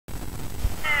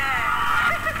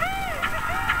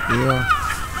Yeah.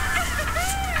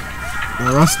 The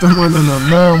Rasta man and a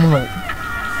normal.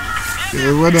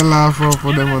 Yeah, what they laugh out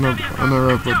for them on a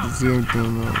rap at the same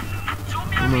time now.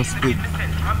 On a spit.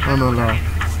 On a laugh.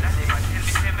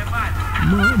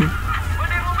 Mad.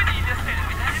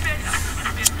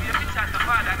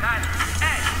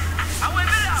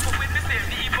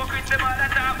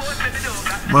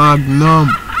 Magnum.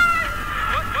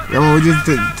 Yeah, man, we just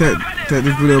take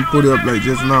this video and put it up like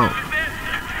just now.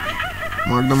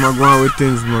 Magnum are going with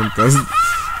things, man, cause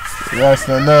that's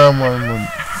the normal, man.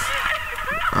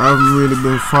 I haven't really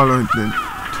been following them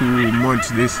too much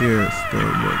this year still,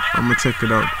 but I'm gonna check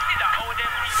it out.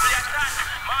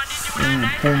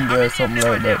 Pum there, something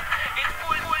like that.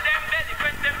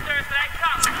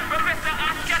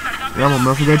 Yeah, man,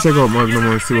 I forgot to check out Magnum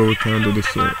and see what we can do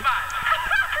this year.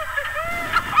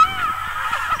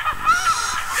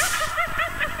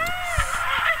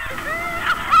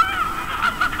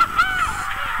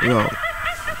 Yo,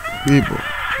 people.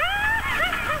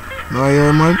 Now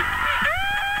here, man.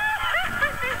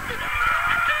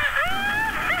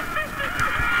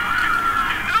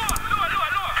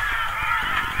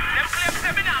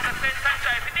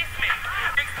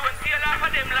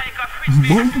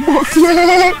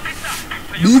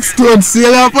 Big stone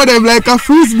sail off of them like a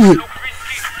frisbee.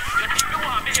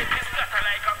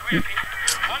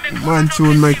 Man,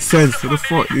 tune makes sense. What the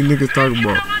fuck these niggas talk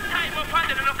about?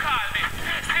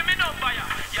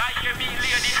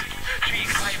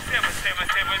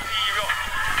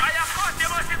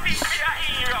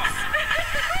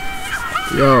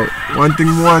 Yo, one thing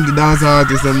we want the dance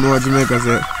artists them know what Jamaica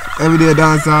say. Everyday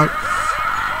dancehall,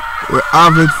 we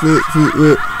have it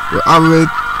we have it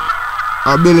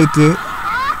ability.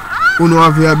 Who know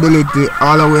have the ability,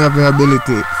 all of we have the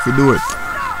ability to do it.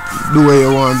 Do what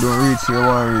you want to do and reach where you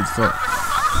want to reach. So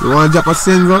you want to drop a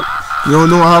single, you don't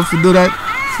know how to do that,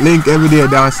 link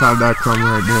everydaydancehall.com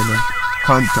right there, man.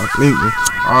 Contact, link me.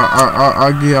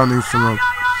 I'll give you an Instagram.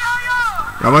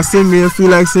 You have a single you feel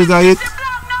like says I hit?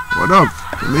 What up?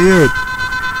 Let me hear it.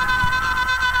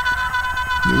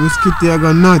 The Whiskey I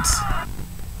got nuts.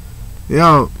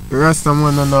 Yo, the rest of them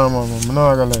are normal, man. I'm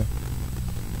not gonna lie.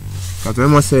 Because I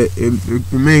must say,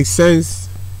 it makes sense.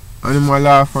 And you might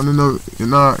laugh and you're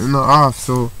not off.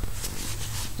 So,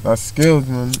 that's skills,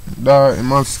 man. That you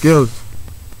have skills.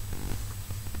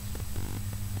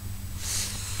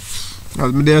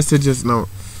 As me there said just now,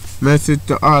 message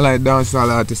to all like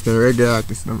dancehall artists and reggae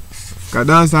artists. Because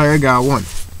dancehall reggae are one.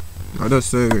 I just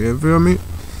say, you feel me?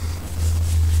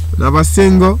 You have a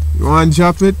single, you want to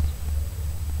drop it?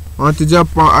 Want to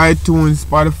drop on iTunes,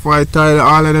 Spotify, Tidal,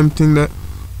 all of them things that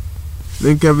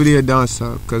link everyday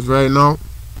dancehall. Because right now,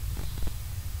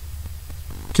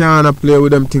 can't play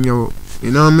with them things. You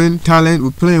know what I mean? Talent,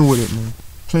 we're playing with it, man.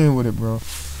 Playing with it, bro.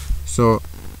 So,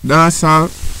 dancehall,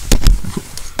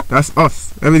 that's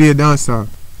us. Everyday dancehall.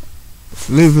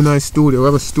 Live in our studio. We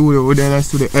have a studio. We're there in our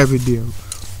studio every day.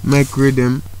 Make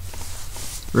rhythm,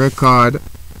 record,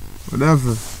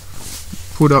 whatever.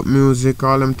 Put up music,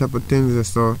 all them type of things and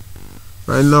stuff.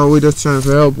 Right now, we're just trying to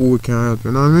help who we can help.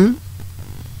 You know what I mean?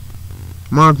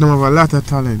 Magnum have a lot of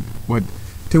talent, but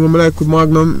the thing I like with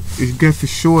Magnum is get for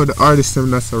sure the artists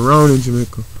that's around in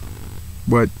Jamaica.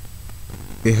 But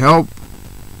it help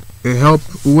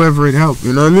whoever it help,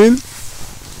 you know what I mean?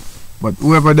 But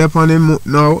whoever they on them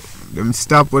now, them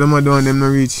stop what them are doing, them not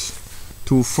reach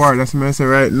too far. That's what I say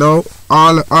right now.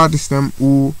 All the artists them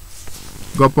who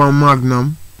go up on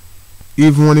Magnum,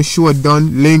 even when the show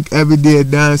done, link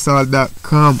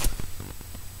everydaydancehall.com.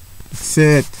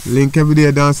 Say it, link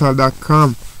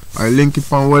everydaydancehall.com, or link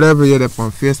it on whatever you're there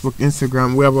on Facebook,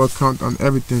 Instagram. We have our account on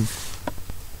everything.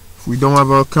 If we don't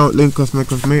have our account, link us, make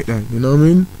that. You know what I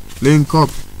mean? Link up.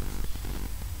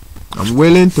 I'm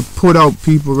willing to put out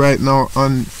people right now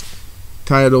on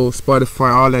Tidal,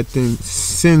 Spotify, all that thing.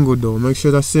 Single though. Make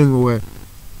sure that single where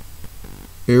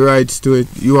it rights to it.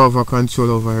 You have a control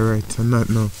over it, right? And not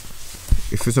now.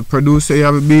 If it's a producer you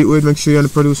have a beat with, make sure you're the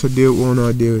producer deal with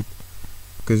or deal with.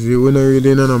 Because we're not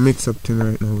really in a mix up thing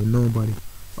right now with nobody.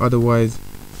 Otherwise,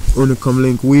 only come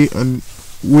link we and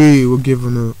we will give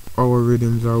our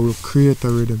rhythms, or we'll create a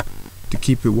rhythm to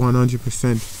keep it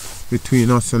 100%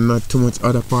 between us and not too much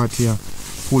other party here.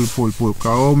 Pull. Cause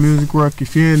all music work,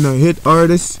 if you're in a hit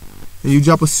artist and you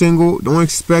drop a single, don't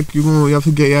expect you have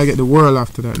to get the world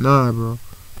after that. Nah, bro.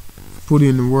 Put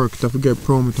in the work, don't forget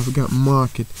promo, don't forget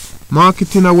market.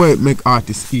 Marketing a way make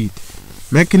artists eat.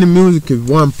 Making the music is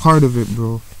one part of it,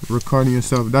 bro. Recording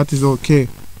yourself, that is okay.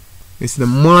 It's the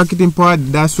marketing part,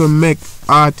 that's what make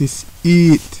artists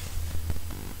eat.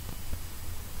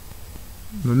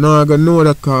 You not gonna know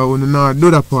that, cause when you not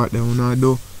do that part then, when you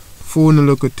do phone a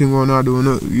look at thing what I do.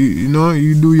 You know,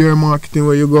 you do your marketing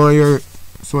where you go on your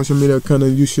social media kind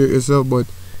of you share yourself, but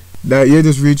that you're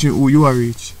just reaching who you are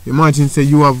reach. Imagine say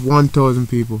you have 1,000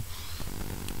 people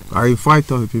or you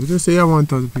 5,000 people. Just say you have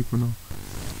 1,000 people now.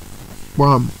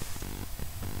 Bam.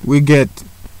 We get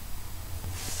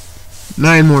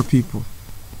 9 more people.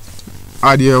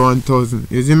 Add your 1,000.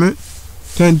 You see me?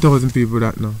 10,000 people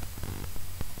that now.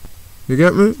 You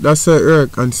get me? That's how it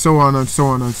work, and so on and so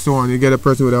on and so on. You get a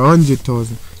person with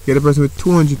 100,000. You get a person with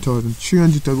 200,000,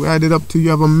 300,000. We add it up to you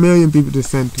have 1,000,000 people to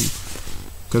send to.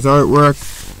 Because how it work,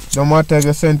 no matter if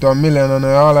you send to 1,000,000 and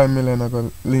all 1,000,000 I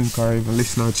got link or even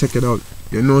listen or check it out.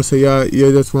 You know, so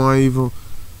you just want evil.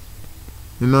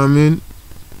 You know what I mean?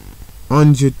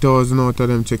 100,000 out of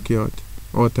them check you out.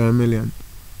 Out of 1,000,000.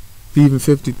 Even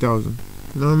 50,000.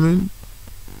 You know what I mean?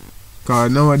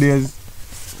 Because nowadays,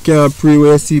 can't pre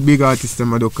where you see big artists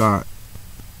them do, cause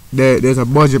there's a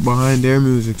budget behind their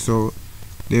music, so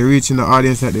they're reaching the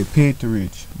audience that they paid to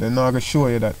reach. They're not gonna show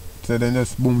you that. So then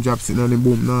just boom drop sitting on the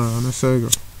boom. Nah, I'm not sure.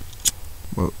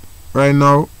 But right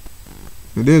now,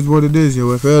 it is what it is, yo.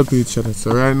 We have to help each other.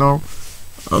 So right now,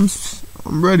 I'm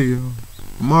ready, yo.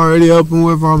 I'm already helping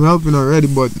whoever I'm helping already,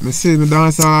 but I see the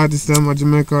dancehall artists them at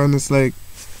Jamaica, and it's like,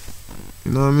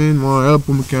 you know what I mean? Wanna help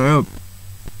them, we can't help.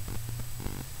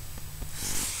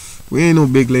 We ain't no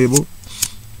big label.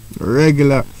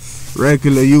 Regular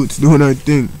youths doing our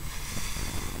thing.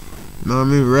 You know what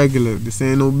I mean? Regular. This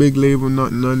ain't no big label,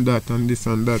 nothing on that and this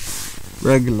and that.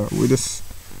 Regular. We just,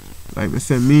 like I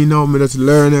said, me just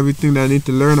learn everything that I need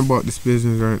to learn about this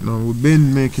business right now. We've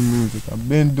been making music. I've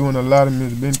been doing a lot of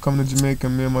music. Been coming to Jamaica,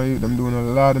 me and my youth. I'm doing a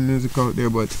lot of music out there,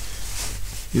 but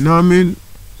you know what I mean?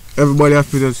 Everybody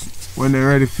has to just, when they're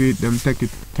ready for it, them take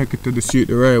it to the street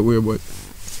the right way, but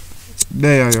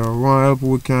there, yo. Want help,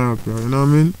 we can help, yo. You know what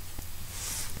I mean?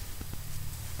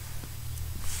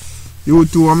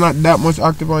 YouTube, I'm not that much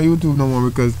active on YouTube no more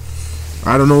because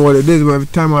I don't know what it is, but every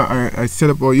time I set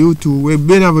up our YouTube, we've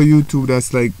been have a YouTube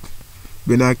that's like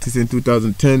been active in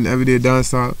 2010, Everyday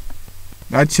Dancehall.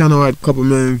 That channel had a couple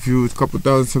million views, couple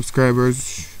thousand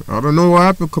subscribers. I don't know what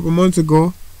happened a couple months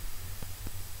ago.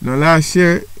 Now last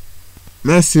year,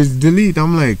 message delete.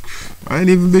 I'm like, I ain't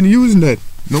even been using that.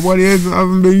 Nobody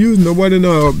haven't been using. Nobody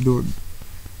know how to do it.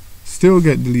 Still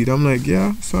get deleted. I'm like,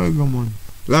 yeah, sorry, come on.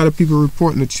 A lot of people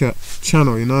reporting the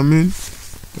channel. You know what I mean?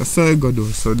 That's how it go do.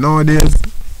 So nowadays,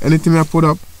 anything I put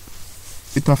up,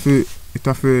 it have to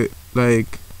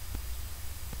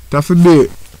be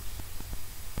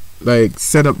like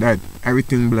set up that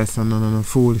everything blessed and no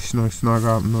foolishness, not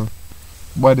gonna happen, no.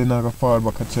 Body not gonna fall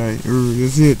back a try. You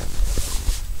see it?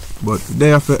 But they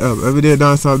have to help.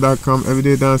 EverydayDancehall.com,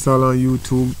 Everyday Dancehall on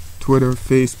YouTube, Twitter,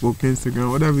 Facebook,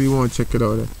 Instagram, whatever you want, check it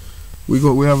out there. We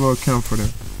have our account for them.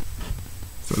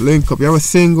 So link up. You have a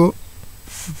single,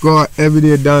 go at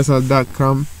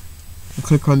EverydayDancehall.com and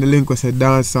click on the link where say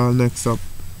dancehall next up.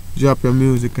 Drop your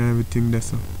music and everything there.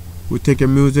 So we take your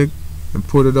music and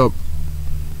put it up.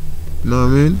 You know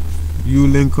what I mean? You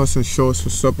link us and show us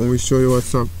what's up and we show you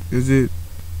what's up. Is it?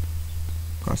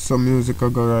 Cause some music I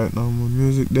got right now, man.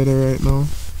 Music dead right now.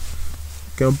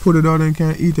 Can put it out and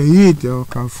can't eat yo.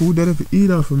 Cause food dead if you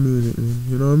eat off of music, man.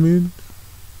 You know what I mean?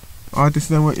 Artists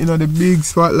them were in the big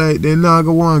spotlight, they not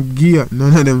gonna want gear,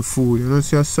 none of them food. You know,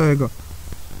 see how so I go.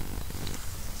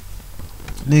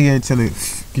 Nigga ain't trying to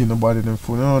give nobody them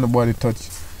food. I don't want nobody touch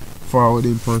forward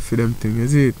input for them thing,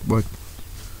 is it? But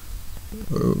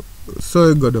so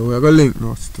it go though. We got link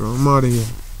now, so I'm out of here.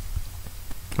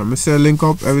 I'm gonna say link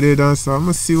up Everyday Dancehall. I'm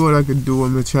gonna see what I can do.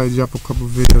 I'm gonna try to drop a couple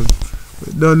videos.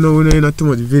 But don't know, we ain't not too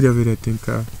much video thing,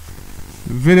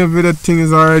 the video thing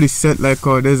is already set like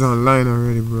how there's online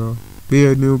already, bro.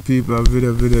 Bare new people,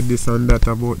 video, this and that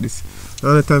about this. I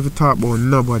don't have time to talk about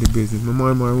nobody business. I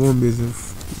mind my own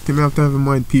business. If I have time to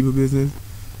mind people business,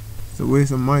 it's a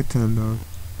waste of my time, dog.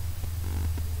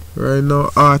 Right now,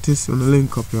 artists on the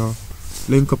link up, y'all.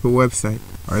 Link up a website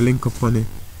or link up on it.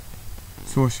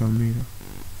 Social media.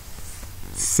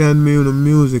 Send me the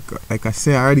music. Like I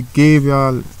said, I already gave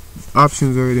y'all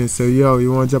options already and say, yo,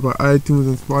 you want to drop on iTunes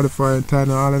and Spotify and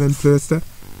Tidal and all of them places?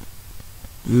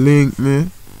 Link me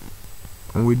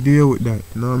and we deal with that.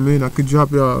 You know what I mean? I could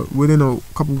drop y'all within a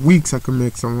couple weeks. I could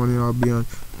make some one of y'all be on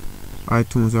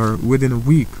iTunes, or within a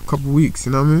week, couple weeks.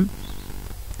 You know what I mean?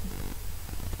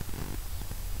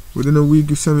 Within a week,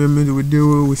 you send me a minute. We deal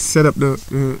with it. We set up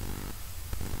the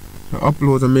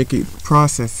uploads and make it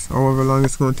process. However long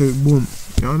it's gonna take. Boom,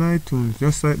 you're on iTunes,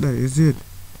 just like that. Is it?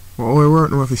 But all we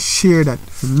work now is to share that,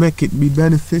 to make it be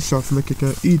beneficial, to make it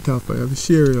can eat off. I have to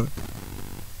share it.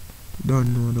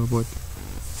 Don't know though, but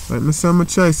Like me say, I'ma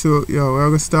try, so yo, we're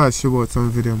gonna start show about some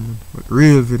video, man. But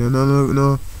real video,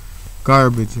 no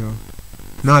garbage, yo.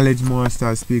 Knowledge more,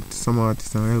 start speak to some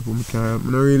artists and help them. Can help.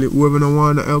 I don't really, whoever don't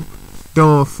want to help,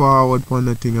 don't forward on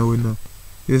the thing I will know.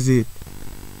 You see it?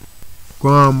 Go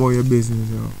on about your business,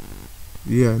 yo.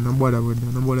 Yeah, no bother with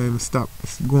that, no bother even stop.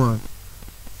 Just go on.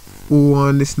 Who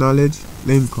want this knowledge?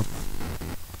 Link up.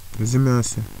 You see me I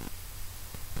say?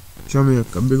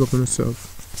 Jamaica, big up on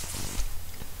yourself.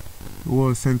 The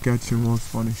whole MKQ whole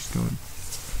Spanish town.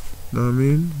 Know what I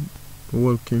mean? The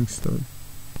whole Kingston.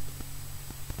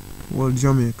 The whole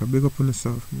Jamaica, big up on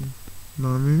yourself, man. Know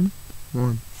what I mean?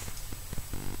 One.